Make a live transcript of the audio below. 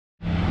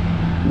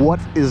What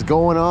is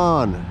going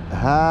on?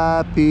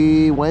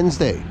 Happy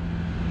Wednesday.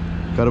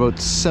 Got about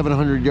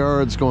 700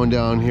 yards going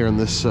down here in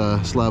this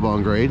slab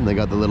on grade, and they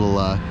got the little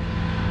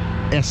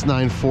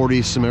S-940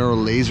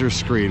 Somero Laser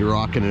Screed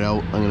rocking it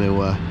out. I'm going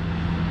to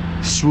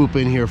swoop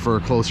in here for a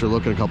closer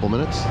look in a couple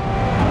minutes.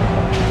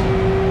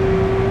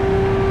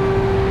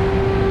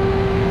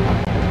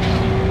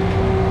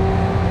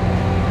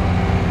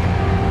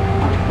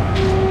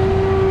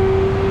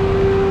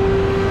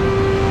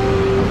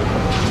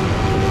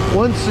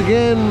 Once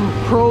again,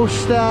 Pro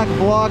Stack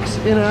blocks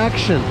in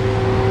action.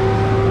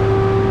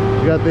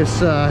 We got this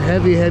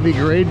heavy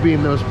grade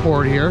beam that was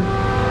poured here.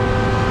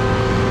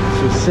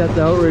 So set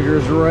the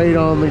outriggers right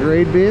on the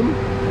grade beam.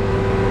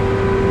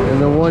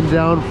 And the one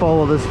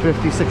downfall of this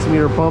 56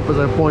 meter pump, as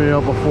I pointed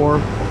out before,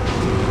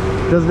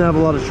 doesn't have a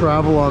lot of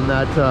travel on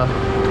that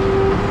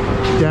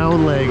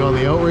down leg on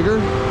the outrigger.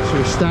 So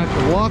we stack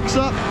the blocks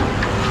up.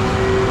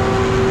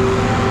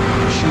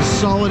 She's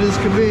solid as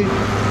can be.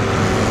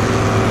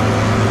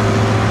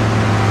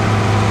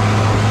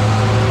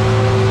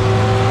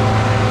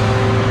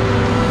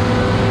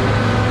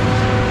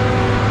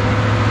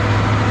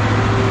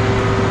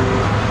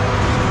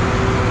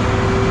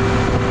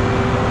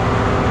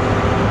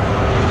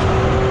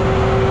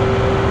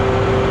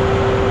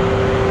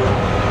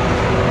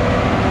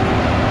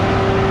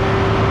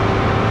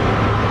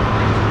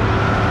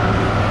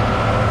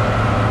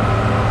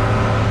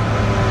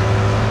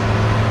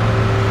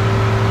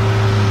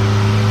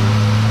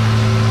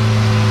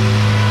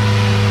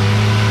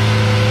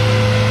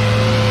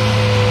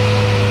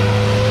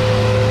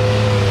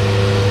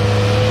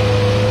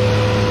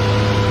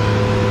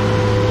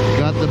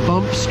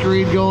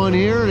 Screed going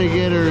here to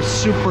get her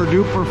super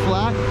duper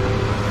flat.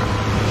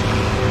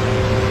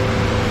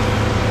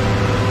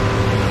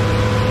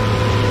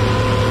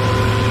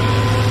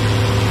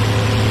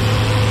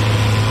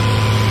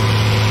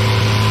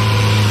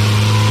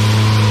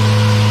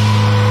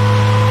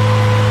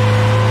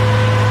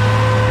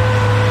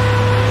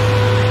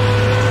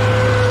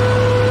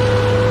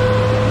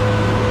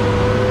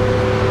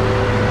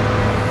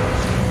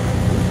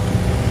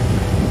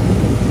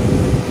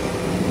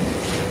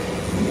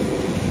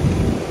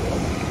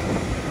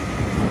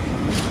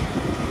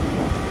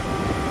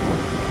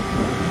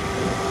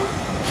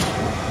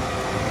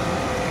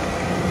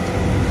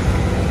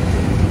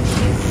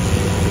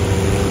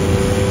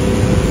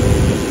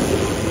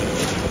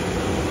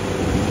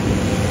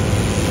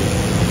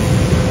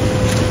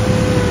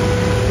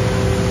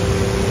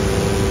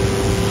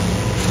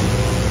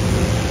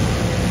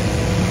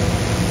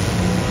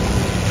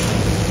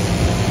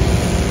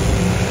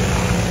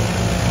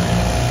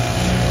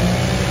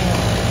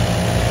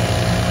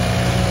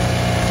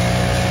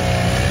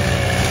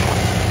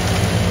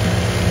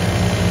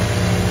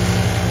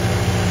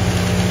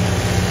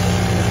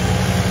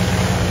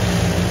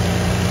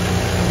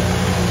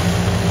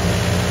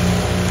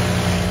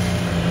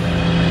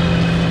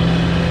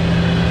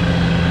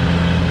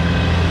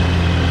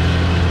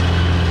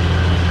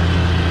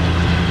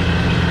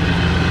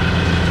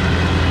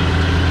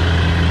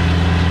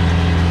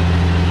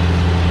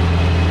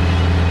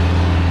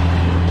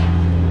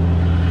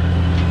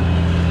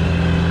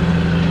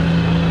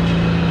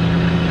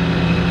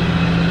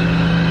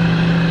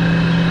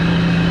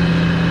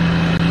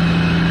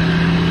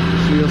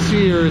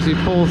 Here as he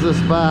pulls this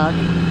back,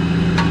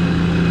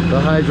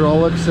 the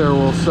hydraulics there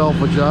will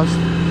self-adjust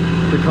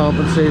to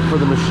compensate for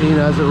the machine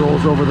as it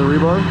rolls over the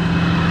rebar.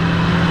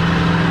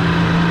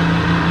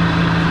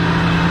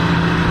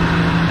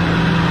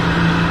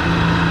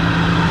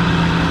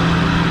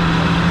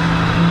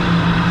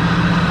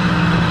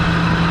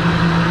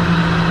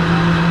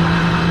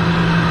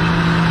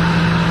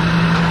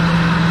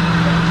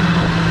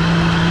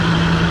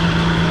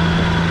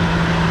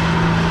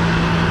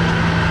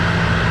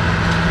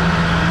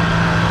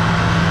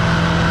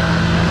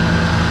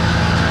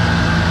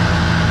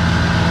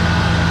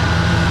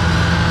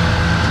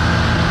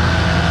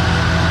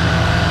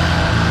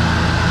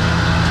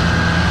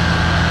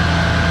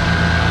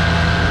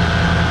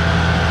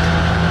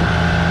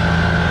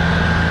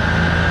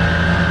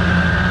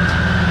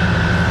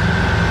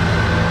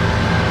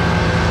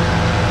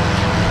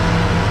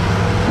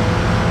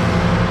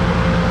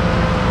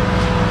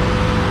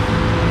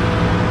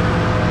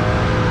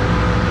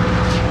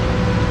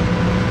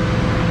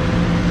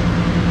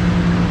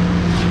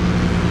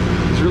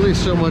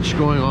 So much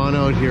going on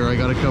out here. I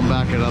got to come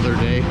back another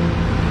day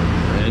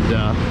and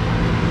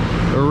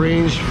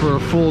arrange for a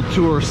full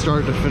tour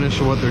start to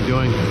finish of what they're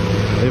doing.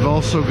 They've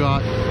also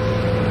got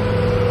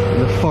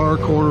in the far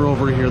corner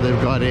over here,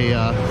 they've got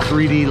a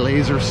 3D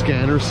laser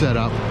scanner set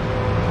up.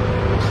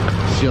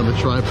 See on the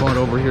tripod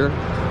over here,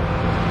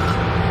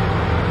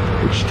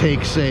 which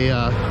takes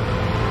a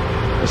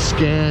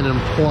scan and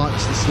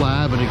plots the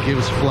slab, and it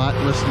gives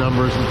flatness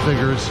numbers and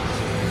figures.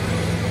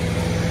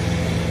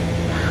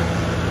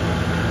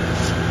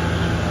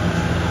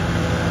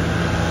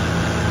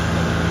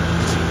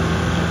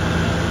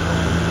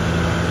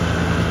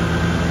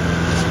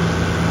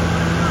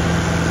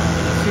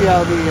 See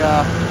how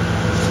the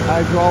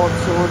hydraulic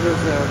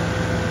cylinders there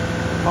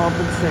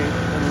compensate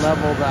and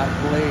level that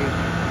blade,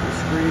 the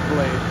screed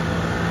blade,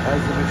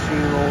 as the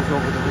machine rolls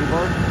over the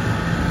rebar.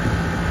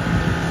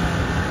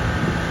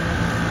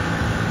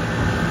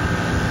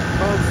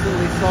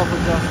 Constantly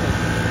self-adjusting.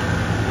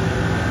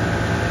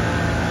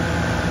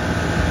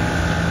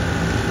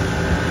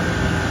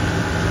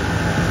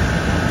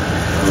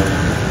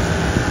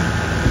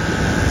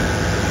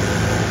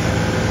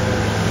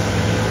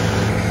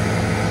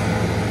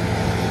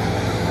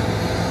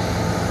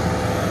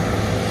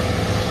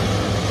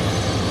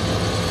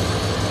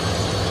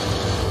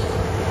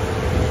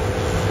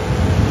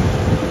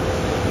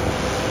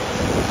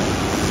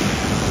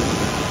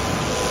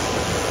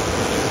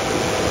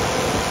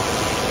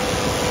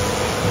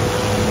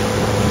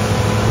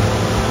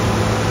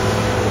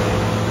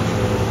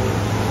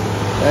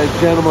 That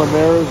gentleman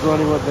there is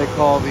running what they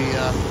call the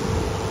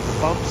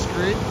bump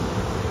screed,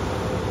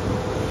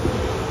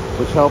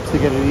 which helps to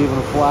get it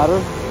even flatter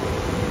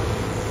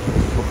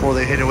before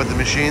they hit it with the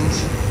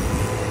machines.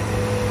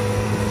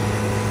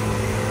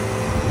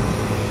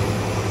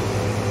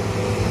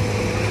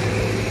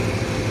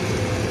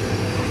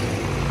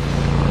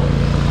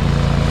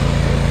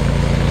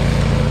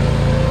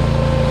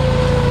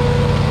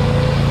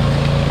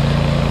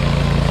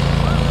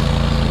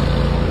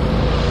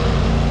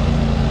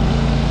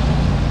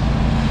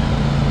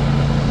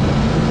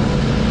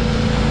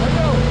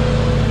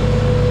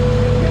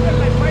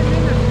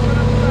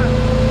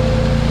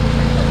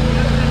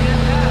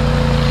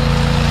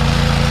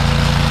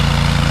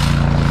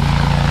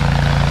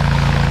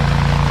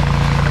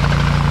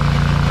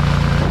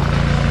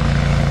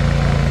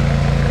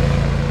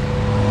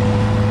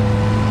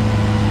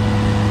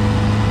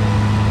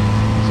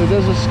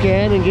 Does a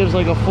scan and gives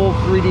like a full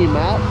 3D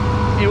map?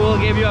 It will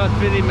give you a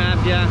 3D map,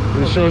 yeah.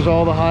 It shows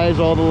all the highs,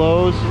 all the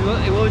lows?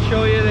 It will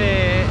show you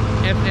the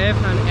FF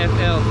and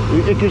FL.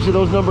 It gives you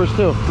those numbers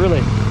too,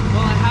 really?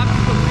 Well, I have to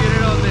compute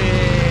it on the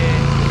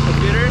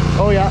computer.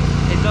 Oh yeah.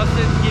 It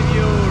doesn't give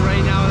you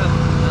right now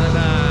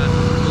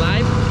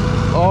live.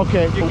 Oh,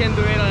 okay. You can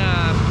do it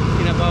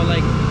in about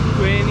like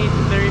 20 to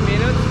 30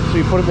 minutes.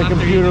 So you put it in the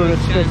computer and it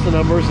spits the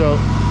numbers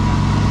out.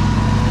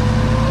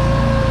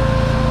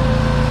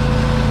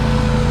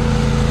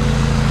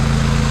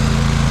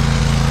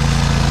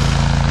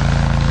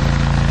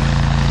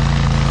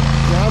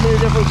 How many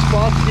different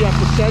spots do you have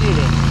to set it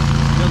in?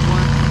 Just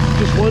one.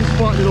 Just one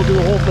spot and it'll do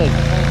the whole thing.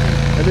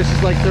 And this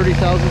is like 30,000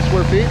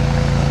 square feet?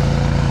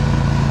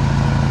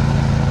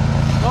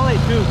 Only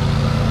two.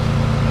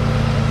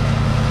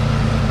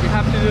 You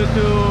have to do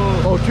two.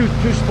 Oh, two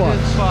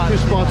spots. Two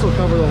spots will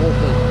cover the whole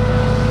thing.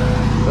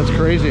 That's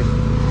crazy.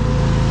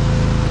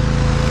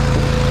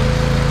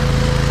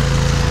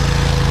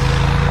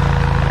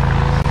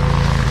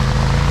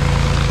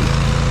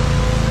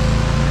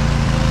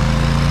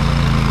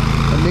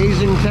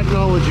 Amazing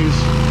technologies.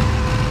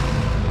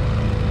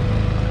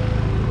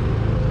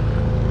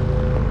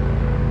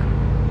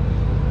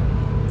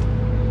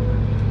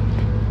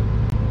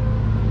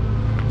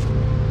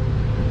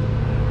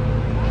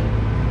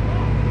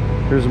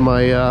 Here's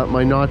my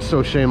my not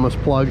so shameless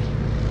plug.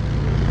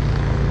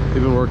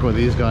 We've been working with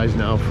these guys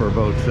now for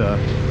about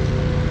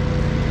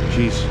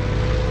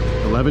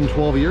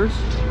 11-12 years.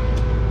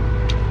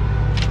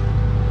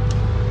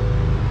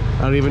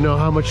 I don't even know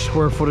how much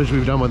square footage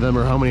we've done with them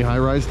or how many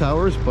high-rise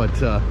towers, but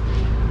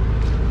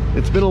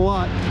it's been a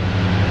lot.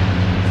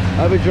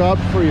 I have a job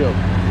for you.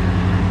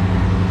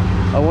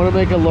 I want to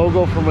make a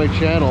logo for my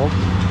channel,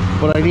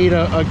 but I need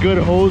a good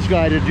hose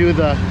guy to do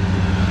the,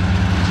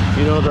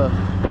 you know, the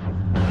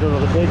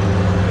big,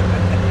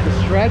 the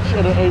stretch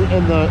and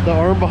the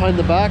arm behind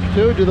the back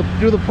too. Do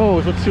the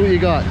pose. Let's see what you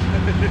got.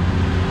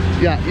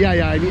 Yeah.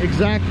 I mean,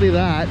 exactly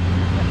that.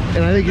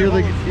 And I think you're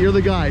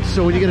the guy.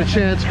 So when you get a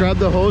chance, grab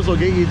the hose. I'll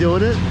get you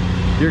doing it.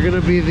 You're gonna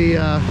be the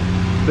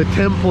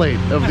template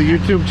of the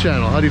YouTube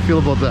channel. How do you feel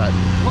about that?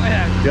 Oh,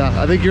 yeah.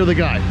 Yeah, I think you're the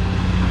guy.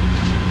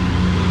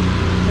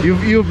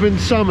 You've been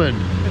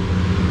summoned.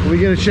 When we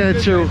get a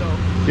chance here.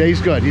 Yeah, he's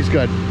good. He's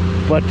good.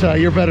 But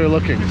you're better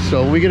looking.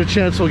 So when we get a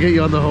chance, we'll get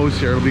you on the hose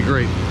here. It'll be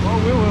great. Well,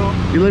 we will.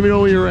 You let me know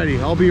when you're ready.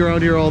 I'll be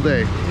around here all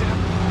day. Yeah.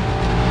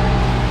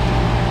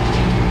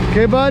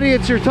 Okay, buddy,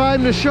 it's your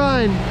time to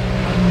shine.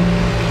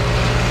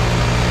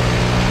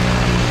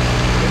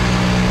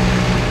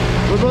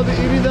 What about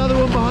you need the other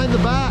one behind the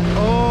back?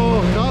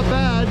 Oh, not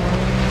bad.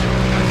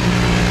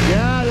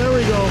 Yeah, there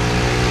we go.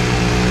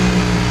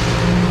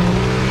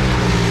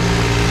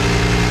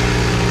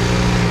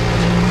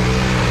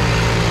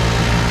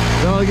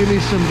 That'll give me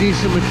some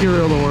decent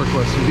material to work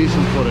with, some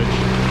decent footage.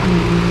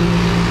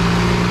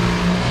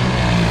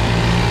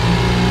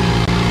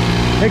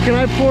 Hey, can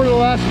I pour the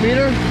last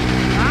meter?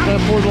 Huh? Can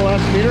I pour the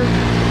last meter?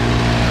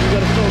 You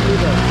gotta still do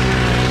that.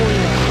 Pour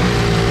that.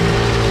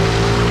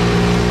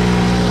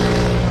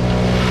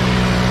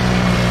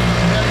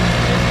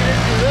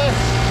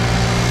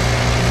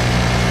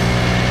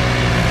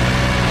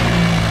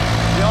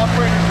 The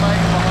operator's mic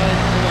behind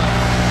for that.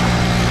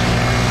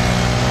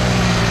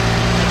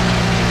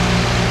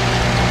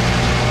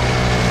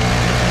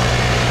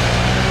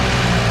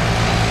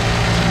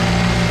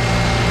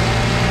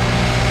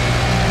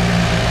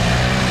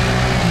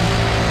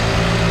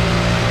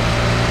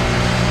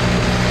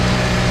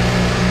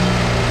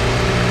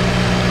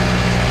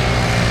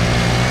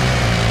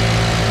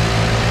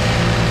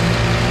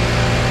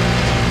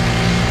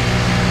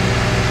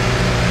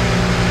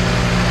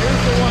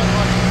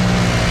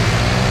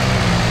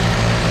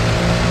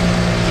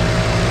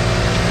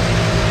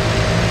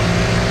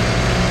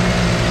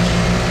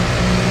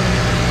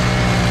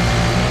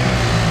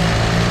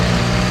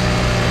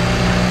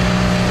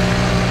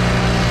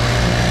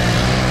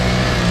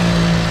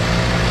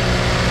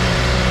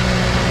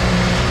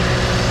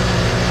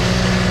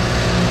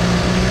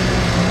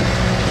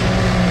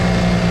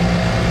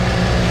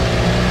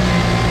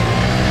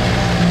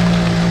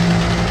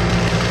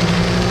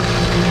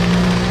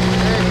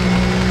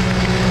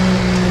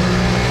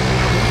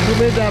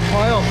 made that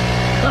pile.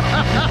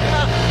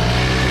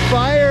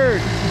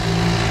 Fired.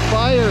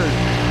 Fired.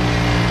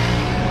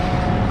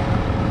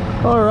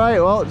 All right,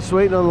 well, just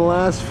waiting on the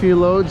last few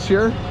loads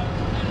here.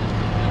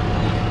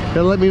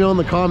 Gotta let me know in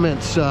the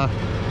comments, who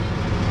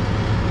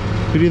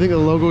do you think the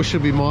logo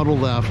should be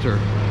modeled after?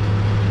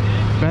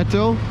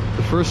 Beto,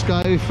 the first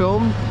guy we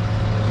filmed?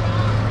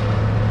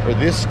 Or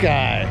this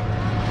guy?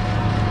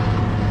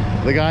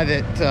 The guy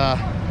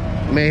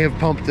that may have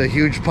pumped a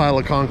huge pile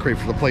of concrete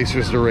for the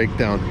placers to rake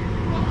down.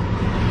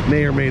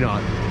 May or may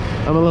not.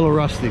 I'm a little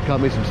rusty, cut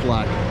me some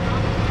slack.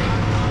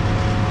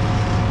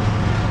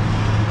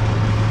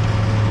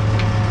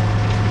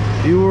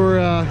 You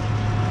were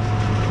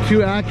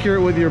too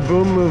accurate with your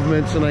boom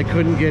movements and I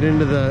couldn't get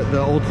into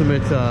the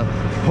ultimate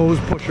hose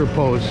pusher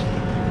pose,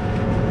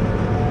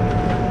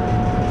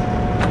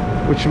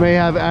 which may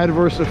have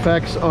adverse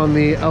effects on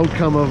the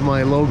outcome of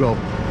my logo.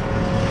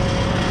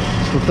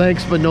 So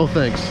thanks, but no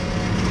thanks.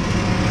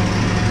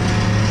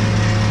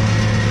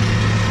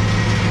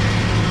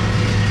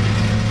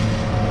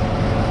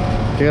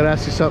 I gotta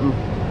ask you something.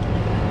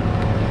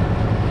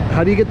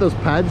 How do you get those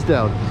pads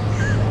down?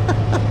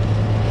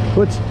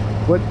 What's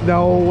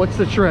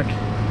the trick?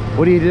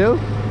 What do you do?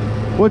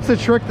 What's the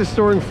trick to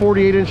storing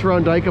 48-inch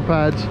round Dyka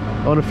pads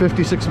on a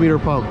 56-meter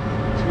pump? 2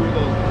 of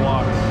those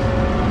blocks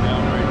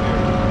down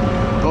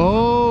right there.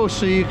 Oh,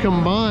 so you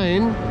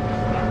combine.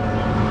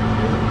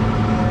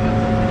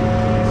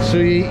 So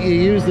you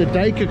use the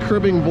Dyka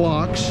cribbing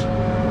blocks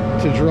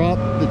to drop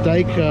the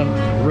Dyka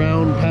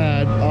round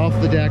pad off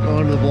the deck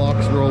onto the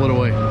blocks and roll it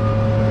away.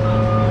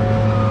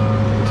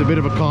 It's a bit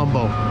of a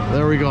combo.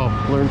 There we go.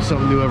 Learn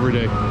something new every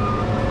day.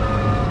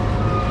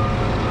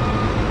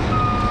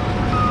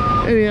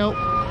 Anyhow,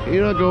 you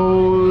know how it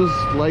goes.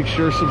 Like,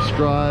 share,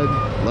 subscribe.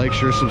 Like,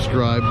 share,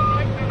 subscribe.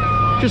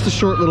 Just a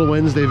short little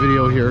Wednesday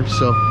video here.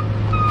 So,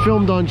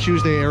 filmed on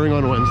Tuesday, airing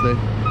on Wednesday.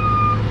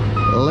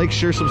 Like,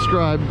 share,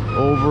 subscribe.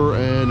 Over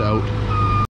and out.